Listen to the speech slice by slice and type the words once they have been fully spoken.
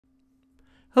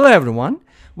Hello everyone,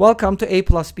 welcome to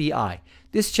aplusbi.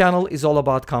 This channel is all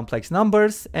about complex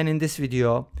numbers, and in this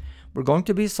video we're going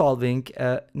to be solving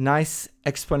a nice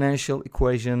exponential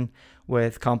equation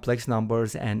with complex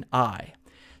numbers and I.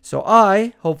 So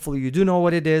I, hopefully you do know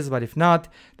what it is, but if not,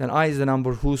 then I is the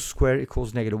number whose square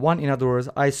equals -1. In other words,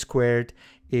 I squared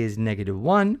is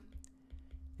 -1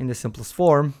 in the simplest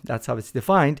form. That's how it's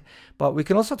defined. But we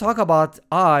can also talk about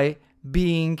I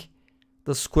being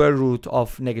the square root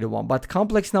of -1. But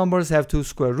complex numbers have two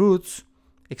square roots,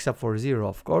 except for 0,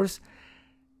 of course.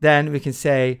 Then we can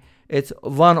say it's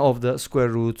one of the square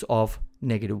roots of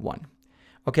 -1.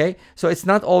 Okay, so it's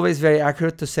not always very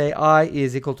accurate to say I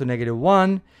is equal to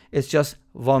 -1. It's just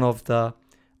one of the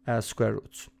square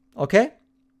roots. Okay,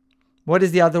 what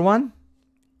is the other one?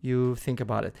 You think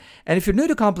about it. And if you're new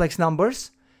to complex numbers,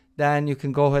 then you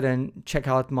can go ahead and check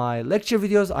out my lecture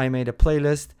videos. I made a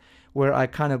playlist where I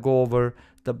kind of go over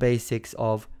the basics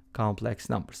of complex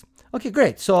numbers. Okay,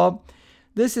 great. So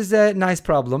this is a nice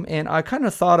problem, and I kind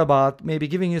of thought about maybe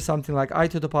giving you something like I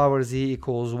to the power z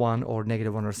equals 1 or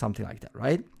 -1 or something like that,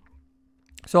 right?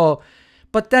 So,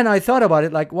 but then I thought about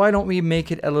it, like, why don't we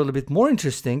make it a little bit more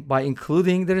interesting by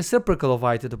including the reciprocal of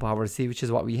I to the power z, which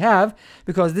is what we have,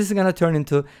 because this is going to turn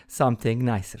into something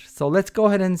nicer. So let's go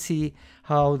ahead and see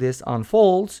how this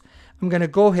unfolds. I'm going to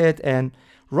go ahead and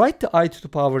write the I to the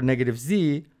power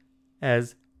 -z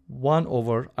as 1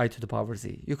 over I to the power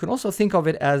z. You can also think of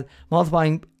it as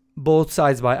multiplying both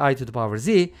sides by I to the power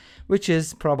z, which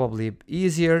is probably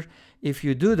easier if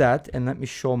you do that. And let me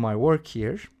show my work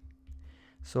here.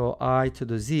 So I to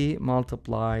the z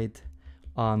multiplied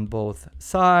on both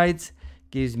sides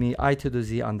gives me I to the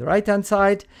z on the right hand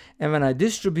side, and when I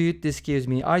distribute, this gives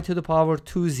me I to the power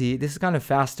 2z. This is kind of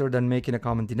faster than making a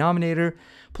common denominator,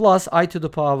 plus I to the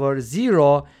power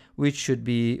 0, which should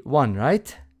be 1,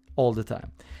 right, all the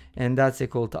time, and that's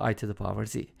equal to I to the power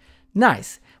z.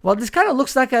 Nice. Well, this kind of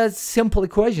looks like a simple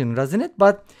equation, doesn't it?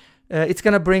 But it's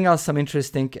going to bring us some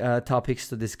interesting topics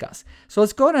to discuss. So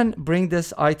let's go ahead and bring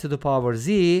this I to the power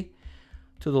z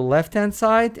to the left hand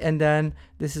side, and then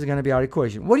this is going to be our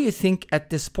equation. What do you think at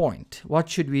this point? What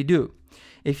should we do?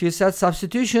 If you set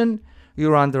substitution,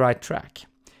 you're on the right track,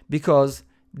 because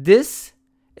this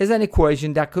is an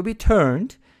equation that could be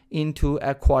turned into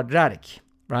a quadratic,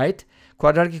 right?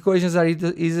 Quadratic equations are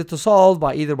easy to solve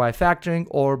by either by factoring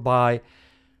or by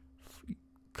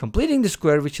completing the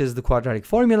square, which is the quadratic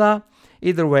formula.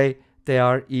 Either way, they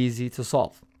are easy to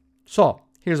solve. So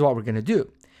here's what we're going to do.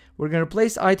 We're going to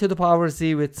replace I to the power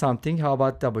z with something. How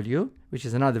about w, which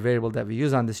is another variable that we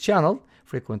use on this channel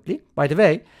frequently. By the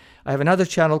way, I have another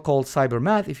channel called Cyber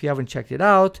Math. If you haven't checked it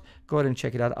out, go ahead and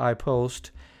check it out. I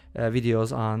post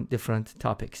videos on different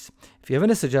topics. If you have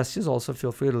any suggestions, also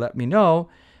feel free to let me know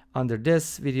under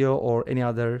this video or any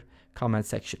other comment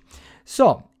section.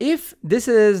 So if this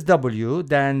is w,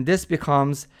 then this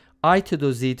becomes I to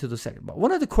the z to the second. But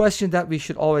one of the questions that we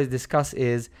should always discuss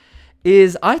is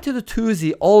I to the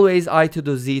 2z always I to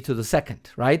the z to the second,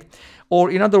 right?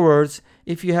 Or in other words,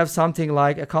 if you have something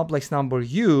like a complex number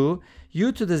u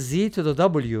to the z to the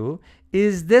w,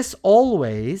 is this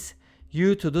always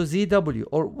u to the zw?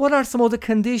 Or what are some of the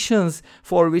conditions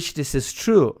for which this is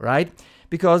true, right?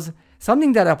 Because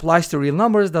something that applies to real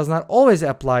numbers does not always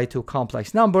apply to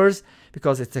complex numbers,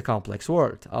 because it's a complex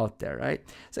world out there, right?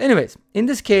 So anyways, in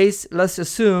this case, let's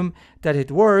assume that it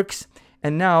works.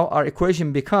 And now our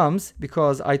equation becomes,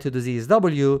 because I to the z is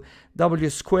w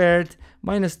squared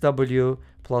minus w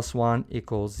plus 1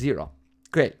 equals 0.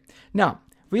 Great. Now,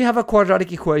 we have a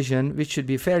quadratic equation, which should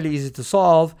be fairly easy to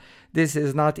solve. This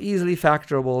is not easily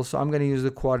factorable, so I'm going to use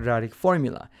the quadratic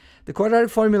formula. The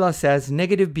quadratic formula says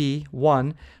 -b,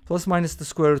 1, plus minus the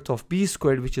square root of b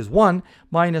squared, which is 1,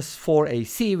 minus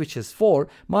 4ac, which is 4.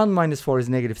 1 minus 4 is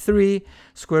 -3.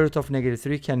 Square root of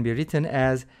 -3 can be written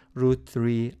as root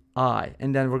 3i.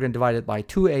 And then we're going to divide it by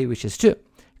 2a, which is 2.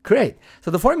 Great.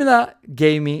 So the formula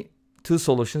gave me two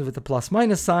solutions with a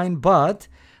plus-minus sign, but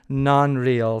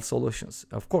non-real solutions,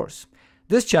 of course.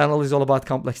 This channel is all about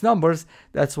complex numbers.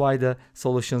 That's why the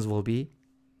solutions will be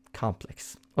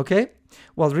complex. Okay?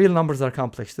 Well, real numbers are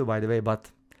complex too, by the way,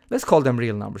 but let's call them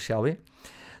real numbers, shall we?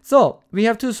 So we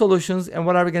have two solutions, and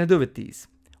what are we going to do with these?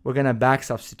 We're going to back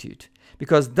substitute,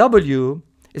 because w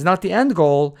is not the end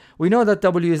goal. We know that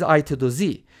w is I to the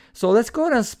z. So let's go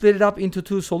ahead and split it up into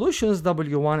two solutions,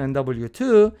 w1 and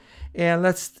w2, and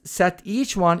let's set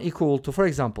each one equal to, for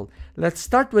example, let's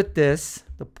start with this,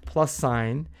 the plus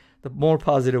sign, the more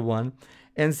positive one,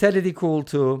 and set it equal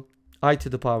to I to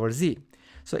the power z.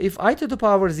 So if I to the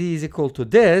power z is equal to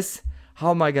this,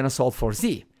 how am I going to solve for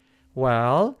z?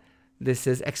 Well, this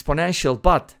is exponential,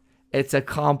 but It's a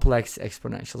complex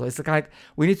exponential. So it's like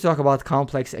we need to talk about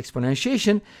complex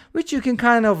exponentiation, which you can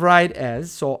kind of write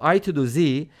as, so I to the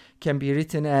z can be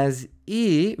written as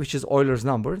e, which is Euler's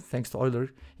number. Thanks to Euler,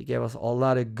 he gave us a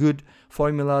lot of good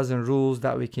formulas and rules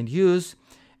that we can use,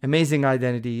 amazing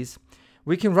identities.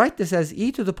 We can write this as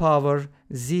e to the power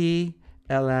z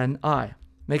ln I.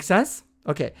 Make sense?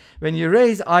 Okay, when you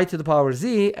raise I to the power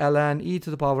z, ln e to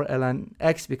the power ln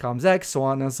x becomes x, so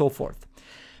on and so forth.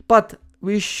 But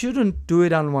we shouldn't do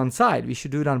it on one side. We should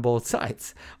do it on both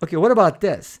sides. Okay, what about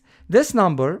this? This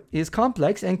number is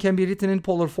complex and can be written in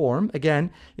polar form. Again,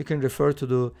 you can refer to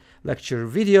the lecture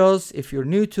videos if you're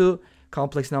new to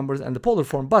complex numbers and the polar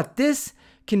form. But this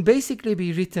can basically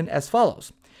be written as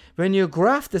follows. When you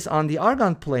graph this on the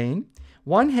Argand plane,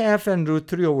 1/2 and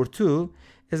 √3/2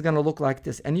 is going to look like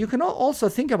this. And you can also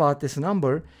think about this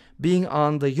number being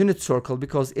on the unit circle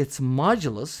because its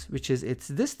modulus, which is its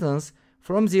distance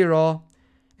from 0,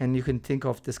 and you can think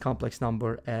of this complex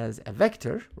number as a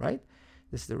vector, right?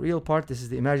 This is the real part. This is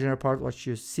the imaginary part. What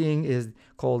you're seeing is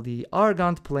called the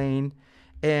Argand plane.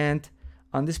 And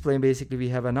on this plane, basically, we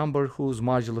have a number whose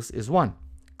modulus is 1.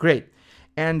 Great.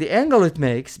 And the angle it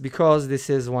makes, because this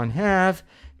is 1/2,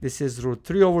 this is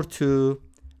 √3/2,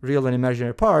 real and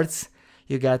imaginary parts,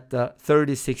 you get the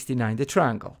 30, 60, 90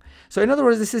 triangle. So in other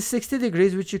words, this is 60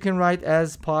 degrees, which you can write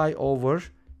as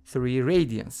pi/3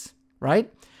 radians,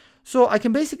 right? So I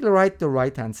can basically write the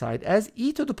right-hand side as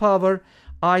e to the power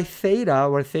I theta,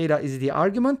 where theta is the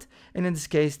argument, and in this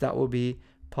case, that will be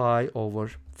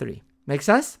pi/3. Make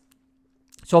sense?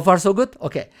 So far, so good?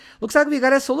 Okay. Looks like we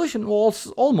got a solution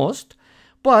almost.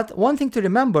 But one thing to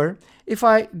remember, if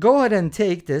I go ahead and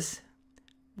take this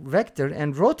vector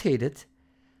and rotate it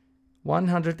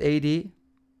 180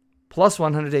 plus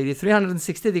 180,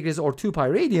 360 degrees or 2 pi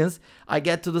radians, I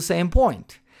get to the same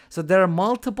point. So there are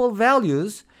multiple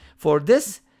values for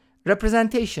this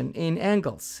representation in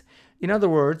angles. In other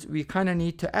words, we kind of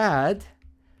need to add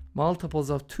multiples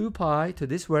of 2 pi to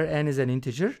this, where n is an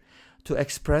integer, to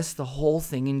express the whole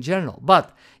thing in general.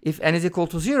 But if n is equal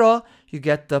to 0, you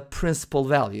get the principal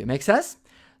value. Make sense?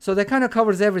 So that kind of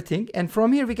covers everything. And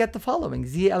from here, we get the following.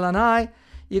 Z ln I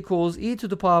equals e to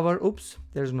the power, oops,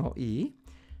 there's no e,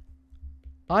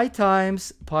 I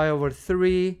times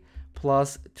pi/3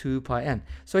 plus 2 pi n.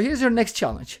 So here's your next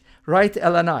challenge. Write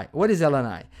ln I. What is ln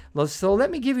I? So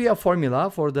let me give you a formula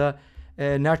for the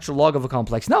natural log of a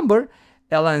complex number.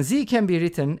 Ln z can be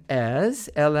written as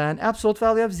ln absolute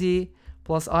value of z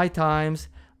plus I times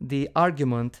the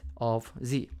argument of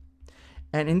z.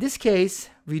 And in this case,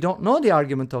 we don't know the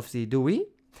argument of z, do we?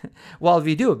 Well,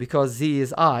 we do, because z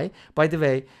is I. By the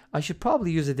way, I should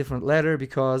probably use a different letter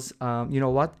because, you know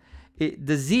what?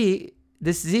 This z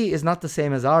is not the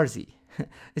same as our z.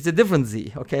 It's a different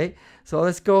z, okay? So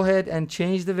let's go ahead and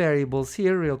change the variables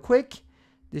here real quick.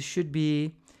 This should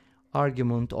be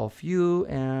argument of u,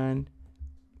 and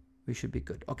we should be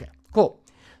good. Okay, cool.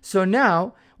 So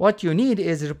now what you need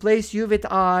is replace u with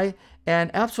I,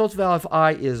 and absolute value of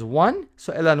I is 1.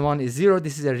 So ln 1 is 0.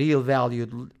 This is a real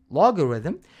valued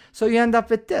logarithm. So you end up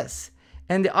with this.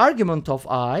 And the argument of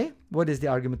I, what is the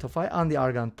argument of I? On the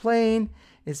Argand plane,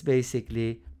 is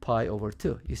basically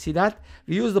pi/2. You see that?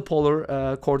 We use the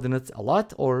polar coordinates a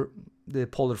lot, or the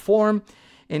polar form.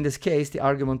 In this case, the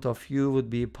argument of u would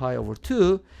be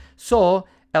pi/2. So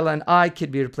ln I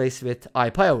could be replaced with I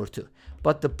pi/2.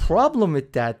 But the problem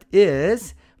with that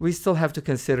is we still have to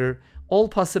consider all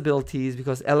possibilities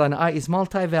because ln I is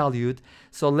multi-valued.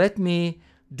 So let me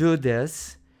do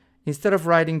this. Instead of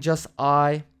writing just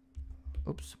I,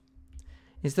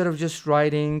 instead of just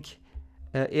writing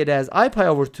it as I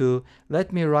pi/2,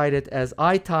 let me write it as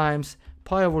I times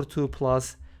pi/2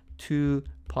 plus 2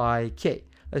 pi k.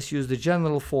 Let's use the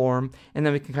general form, and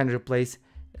then we can kind of replace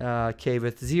k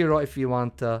with 0 if we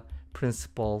want the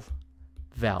principal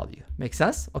value. Make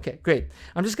sense? Okay, great.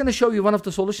 I'm just going to show you one of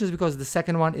the solutions because the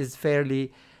second one is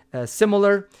fairly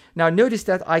similar. Now notice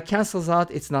that I cancels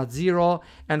out, it's not 0,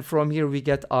 and from here we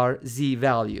get our z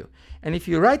value. And if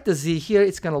you write the z here,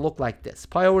 it's going to look like this.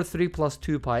 Pi/3 plus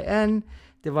 2 pi n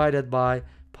divided by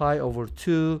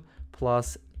pi/2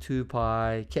 plus 2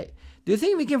 pi k. Do you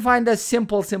think we can find a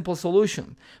simple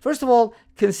solution? First of all,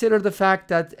 consider the fact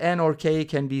that n or k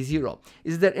can be 0.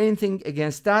 Is there anything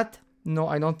against that? No,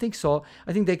 I don't think so.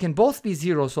 I think they can both be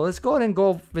 0. So let's go ahead and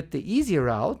go with the easy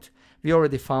route. We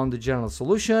already found the general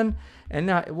solution. And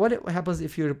now what happens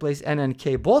if you replace n and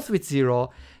k both with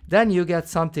 0? Then you get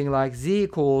something like z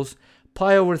equals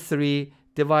pi/3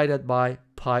 divided by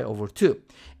pi/2.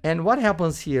 And what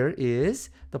happens here is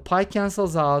the pi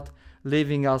cancels out,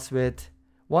 leaving us with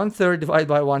 1/3 divided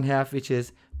by 1/2, which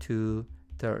is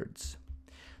 2/3.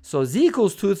 So z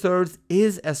equals 2/3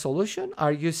 is a solution.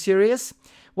 Are you serious?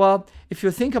 Well, if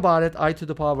you think about it, I to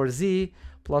the power z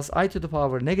plus I to the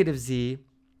power negative z,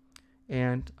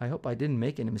 and I hope I didn't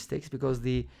make any mistakes because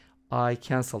the I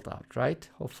canceled out, right?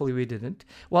 Hopefully we didn't.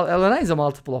 Well, ln is a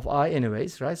multiple of I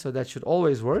anyways, right? So that should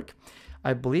always work.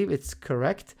 I believe it's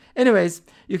correct. Anyways,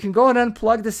 you can go ahead and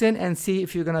plug this in and see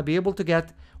if you're going to be able to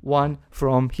get 1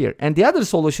 from here. And the other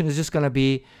solution is just going to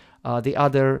be the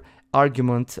other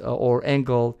argument or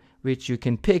angle which you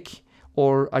can pick,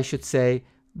 or I should say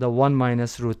the 1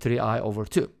 minus root 3i over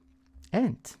 2.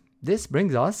 And this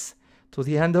brings us to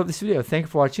the end of this video. Thank you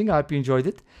for watching. I hope you enjoyed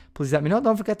it. Please let me know.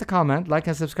 Don't forget to comment, like,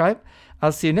 and subscribe.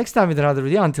 I'll see you next time with another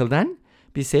video. Until then,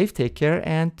 be safe, take care,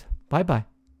 and bye-bye.